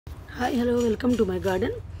Hi, hello, welcome to my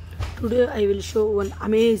garden. Today I will show one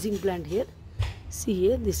amazing plant here. See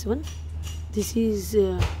here, this one. This is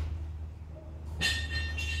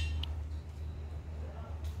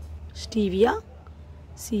stevia.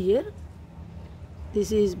 See here.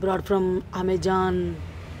 This is brought from Amazon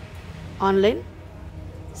online.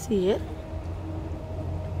 See here.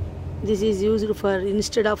 This is used for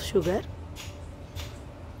instead of sugar.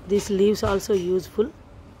 These leaves also useful.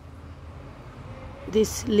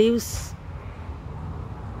 These leaves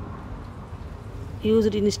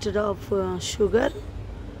used instead of sugar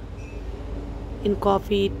in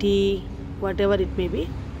coffee, tea, whatever it may be.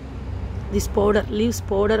 This powder, leaves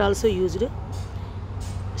powder also used.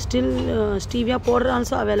 Still stevia powder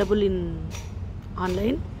also available in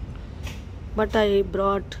online, but I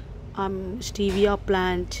brought stevia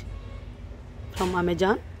plant from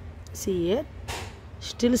Amazon. See here,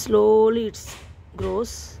 still slowly it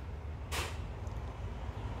grows.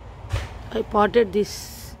 I potted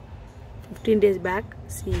this 15 days back.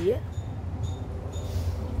 See here.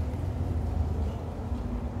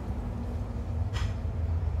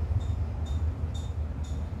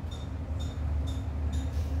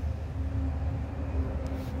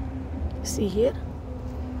 See here.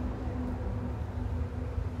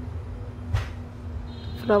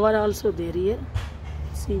 Flower also there here.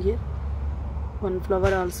 See here. One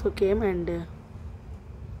flower also came and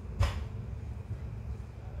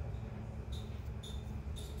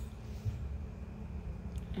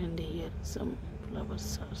here some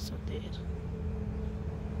flowers also there.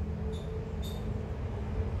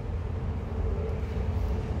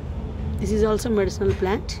 This is also medicinal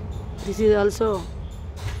plant. This is also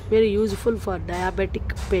very useful for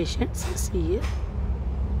diabetic patients. See here.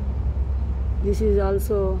 This is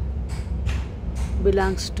also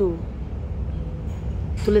belongs to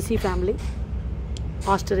Tulsi family,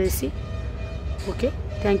 Asteraceae. Okay,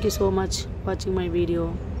 thank you so much watching my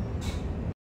video.